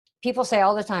People say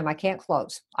all the time, I can't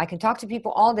close. I can talk to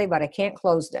people all day, but I can't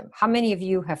close them. How many of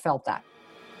you have felt that?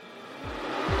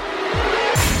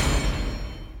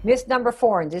 Myth number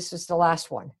 4, and this is the last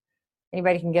one.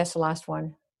 Anybody can guess the last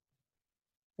one?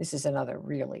 This is another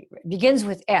really, begins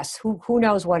with S. Who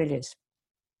knows what it is?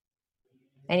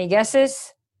 Any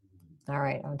guesses? All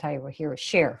right, I'll tell you what here is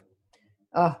share.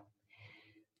 Oh,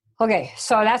 okay,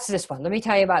 so that's this one. Let me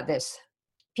tell you about this.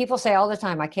 People say all the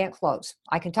time, I can't close.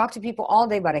 I can talk to people all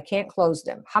day, but I can't close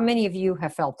them. How many of you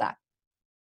have felt that?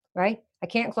 Right? I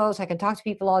can't close. I can talk to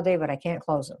people all day, but I can't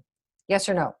close them. Yes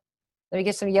or no? Let me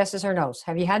get some yeses or nos.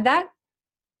 Have you had that?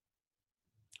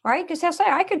 All right, because they'll say,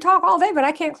 I can talk all day, but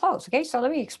I can't close. Okay, so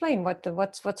let me explain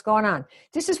what's going on.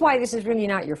 This is why this is really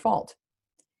not your fault.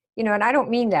 You know, and I don't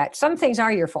mean that. Some things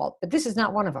are your fault, but this is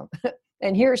not one of them.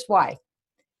 And here's why.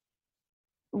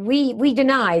 We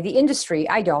deny, the industry,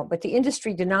 I don't, but the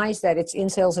industry denies that it's in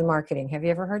sales and marketing. Have you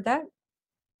ever heard that?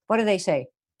 What do they say?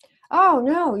 Oh,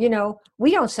 no, you know,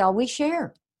 we don't sell, we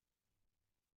share.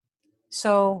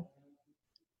 So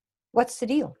what's the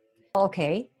deal?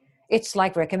 Okay, it's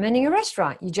like recommending a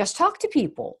restaurant. You just talk to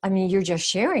people. I mean, you're just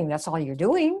sharing. That's all you're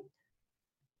doing.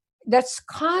 That's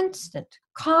constant.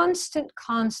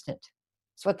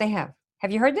 It's what they have.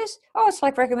 Have you heard this? Oh, it's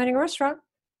like recommending a restaurant.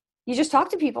 You just talk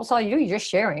to people. That's all you do. You're just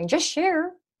sharing. Just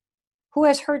share. Who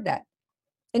has heard that?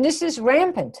 And this is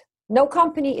rampant. No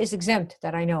company is exempt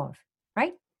that I know of,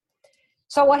 right?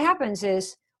 So what happens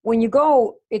is when you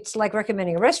go, it's like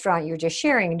recommending a restaurant. You're just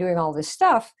sharing and doing all this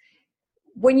stuff.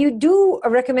 When you do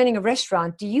recommending a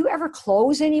restaurant, do you ever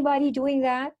close anybody doing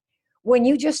that? When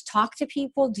you just talk to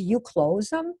people, do you close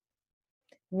them?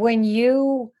 When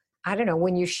you, I don't know,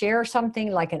 when you share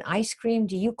something like an ice cream,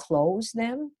 do you close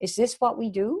them? Is this what we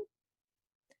do?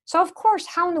 So of course,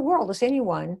 how in the world is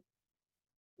anyone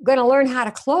going to learn how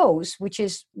to close, which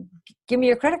is give me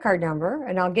your credit card number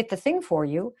and I'll get the thing for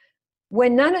you,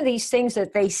 when none of these things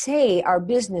that they say our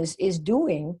business is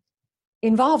doing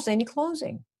involves any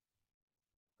closing,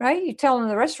 right? You tell them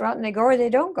the restaurant and they go or they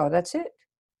don't go. That's it.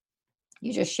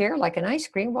 You just share like an ice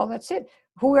cream. Well, that's it.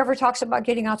 Whoever talks about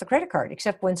getting out the credit card,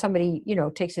 except when somebody, you know,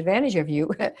 takes advantage of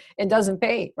you and doesn't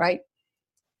pay, right?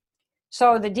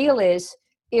 So the deal is,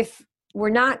 if we're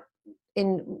not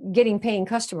in getting paying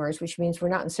customers, which means we're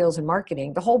not in sales and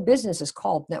marketing, the whole business is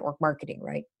called network marketing,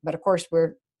 right? But of course,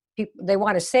 they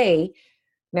want to say,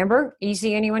 remember,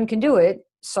 easy, anyone can do it.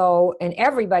 So, and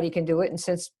everybody can do it. And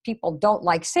since people don't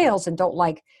like sales and don't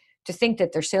like to think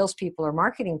that they're salespeople or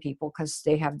marketing people because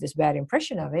they have this bad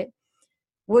impression of it,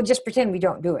 we'll just pretend we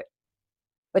don't do it.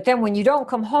 But then when you don't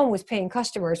come home with paying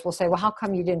customers, we'll say, well, how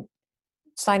come you didn't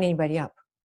sign anybody up?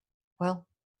 Well,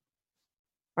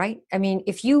 right? I mean,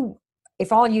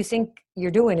 if all you think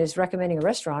you're doing is recommending a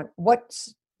restaurant, what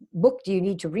book do you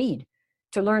need to read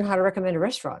to learn how to recommend a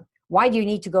restaurant? Why do you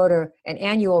need to go to an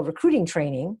annual recruiting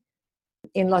training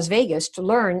in Las Vegas to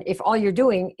learn if all you're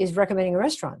doing is recommending a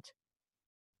restaurant?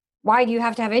 Why do you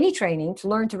have to have any training to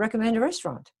learn to recommend a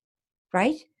restaurant,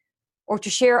 right? Or to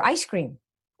share ice cream,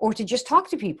 or to just talk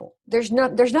to people? There's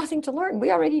nothing to learn.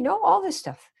 We already know all this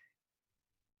stuff.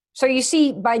 So you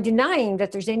see, by denying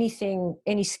that there's any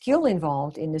skill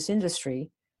involved in this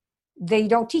industry, they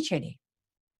don't teach any.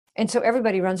 And so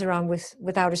everybody runs around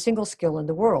without a single skill in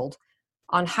the world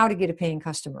on how to get a paying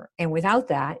customer. And without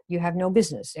that, you have no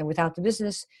business. And without the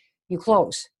business, you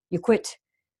close, you quit.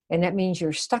 And that means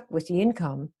you're stuck with the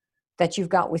income that you've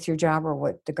got with your job or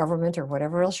what the government or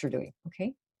whatever else you're doing,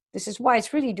 okay? This is why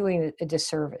it's really doing a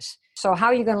disservice. So how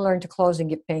are you going to learn to close and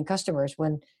get paying customers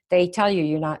when they tell you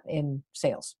you're not in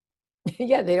sales?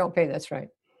 Yeah, they don't pay, that's right.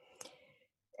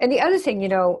 And the other thing, you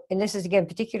know, and this is, again,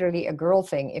 particularly a girl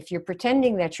thing, if you're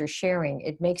pretending that you're sharing,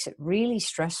 it makes it really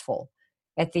stressful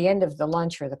at the end of the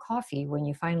lunch or the coffee when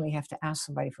you finally have to ask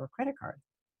somebody for a credit card.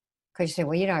 Because you say,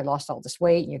 well, you know, I lost all this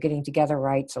weight and you're getting together,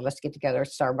 right? So let's get together at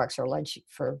Starbucks or lunch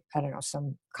for, I don't know,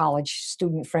 some college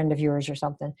student friend of yours or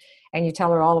something. And you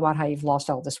tell her all about how you've lost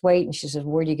all this weight. And she says,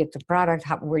 where do you get the product?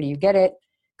 Where do you get it?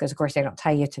 Because, of course, they don't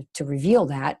tell you to reveal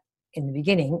that in the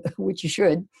beginning, which you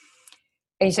should.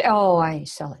 And you say, oh, I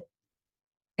sell it.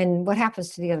 And what happens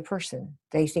to the other person?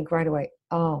 They think right away,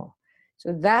 oh,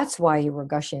 so that's why you were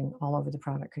gushing all over the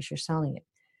product, because you're selling it.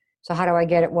 So how do I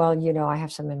get it? Well, you know, I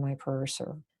have some in my purse,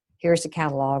 or here's the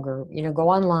catalog, or, you know, go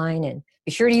online and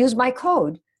be sure to use my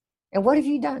code. And what have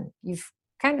you done? You've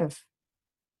kind of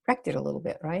wrecked it a little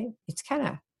bit, right? It's kind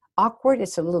of awkward.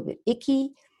 It's a little bit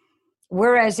icky.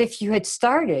 Whereas if you had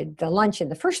started the lunch in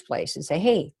the first place and say,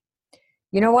 hey,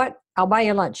 you know what? I'll buy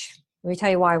you lunch. Let me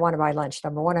tell you why I want to buy lunch.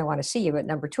 Number one, I want to see you. But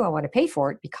number two, I want to pay for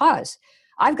it because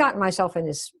I've gotten myself in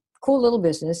this cool little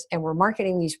business and we're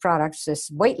marketing these products, this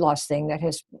weight loss thing that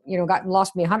has,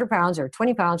 lost me 100 pounds or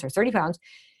 20 pounds or 30 pounds.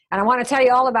 And I want to tell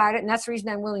you all about it. And that's the reason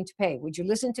I'm willing to pay. Would you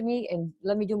listen to me and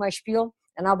let me do my spiel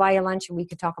and I'll buy you lunch and we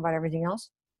could talk about everything else?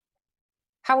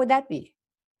 How would that be?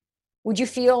 Would you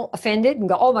feel offended and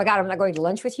go, oh my God, I'm not going to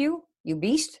lunch with you, you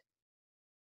beast?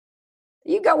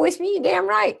 You go with me, you're damn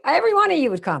right. Every one of you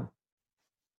would come.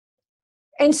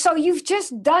 And so you've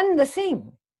just done the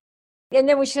thing. And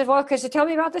then she says, well, because tell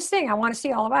me about this thing. I want to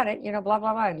see all about it, blah, blah,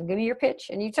 blah. Give me your pitch.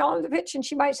 And you tell them the pitch and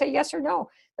she might say yes or no.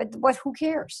 But who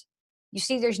cares? You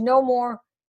see, there's no more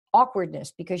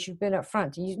awkwardness because you've been up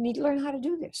front. You need to learn how to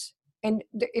do this. And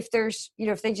if there's,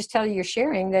 if they just tell you you're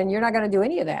sharing, then you're not going to do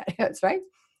any of that. That's right.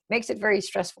 Makes it very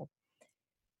stressful.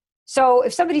 So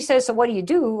if somebody says, so what do you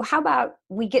do? How about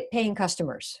we get paying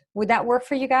customers? Would that work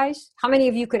for you guys? How many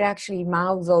of you could actually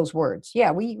mouth those words?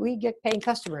 Yeah, we get paying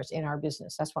customers in our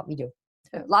business. That's what we do.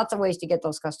 Lots of ways to get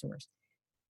those customers.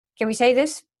 Can we say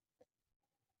this?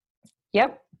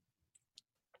 Yep.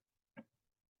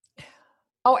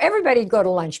 Oh, everybody'd go to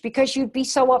lunch because you'd be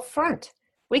so upfront.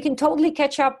 We can totally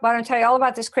catch up. I'm going to tell you all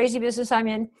about this crazy business I'm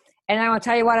in. And I want to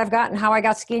tell you what I've got and how I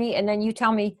got skinny. And then you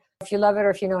tell me if you love it or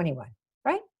if you know anyone,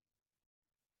 right?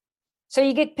 So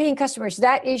you get paying customers.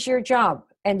 That is your job.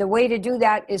 And the way to do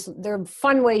that is there are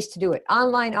fun ways to do it.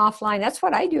 Online, offline. That's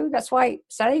what I do. That's why I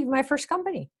started my first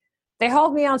company. They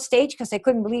hauled me on stage because they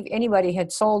couldn't believe anybody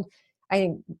had sold, I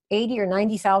think, $80,000 or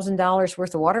 $90,000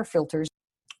 worth of water filters,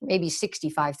 maybe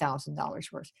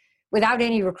 $65,000 worth, without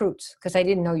any recruits, because I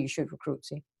didn't know you should recruit,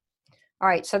 see? All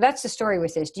right, so that's the story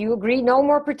with this. Do you agree? No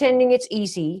more pretending it's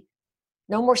easy.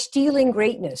 No more stealing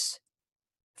greatness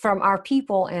from our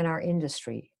people and our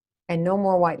industry. And no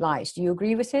more white lies. Do you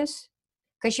agree with this?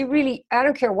 Because I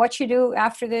don't care what you do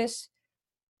after this,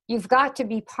 you've got to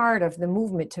be part of the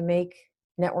movement to make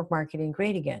network marketing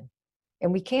great again.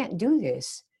 And we can't do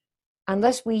this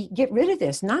unless we get rid of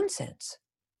this nonsense.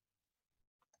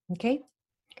 Okay?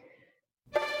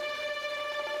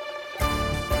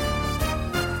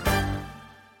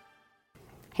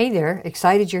 Hey there,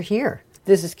 excited you're here.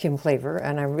 This is Kim Klaver,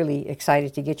 and I'm really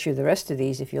excited to get you the rest of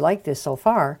these if you like this so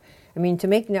far. I mean, to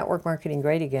make network marketing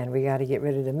great again, we got to get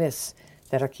rid of the myths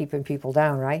that are keeping people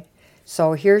down, right?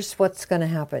 So here's what's going to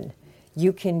happen.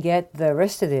 You can get the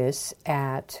rest of this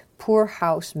at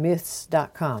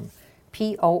pourhousemyths.com.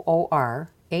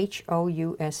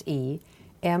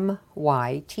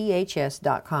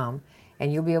 pourhousemyths.com.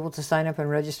 And you'll be able to sign up and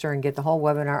register and get the whole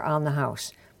webinar on the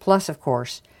house. Plus, of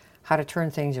course, how to turn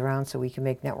things around so we can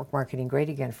make network marketing great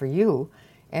again for you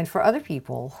and for other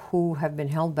people who have been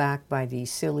held back by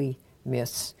these silly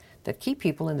myths that keep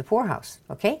people in the poorhouse.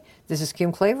 Okay? This is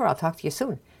Kim Klaver. I'll talk to you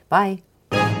soon. Bye.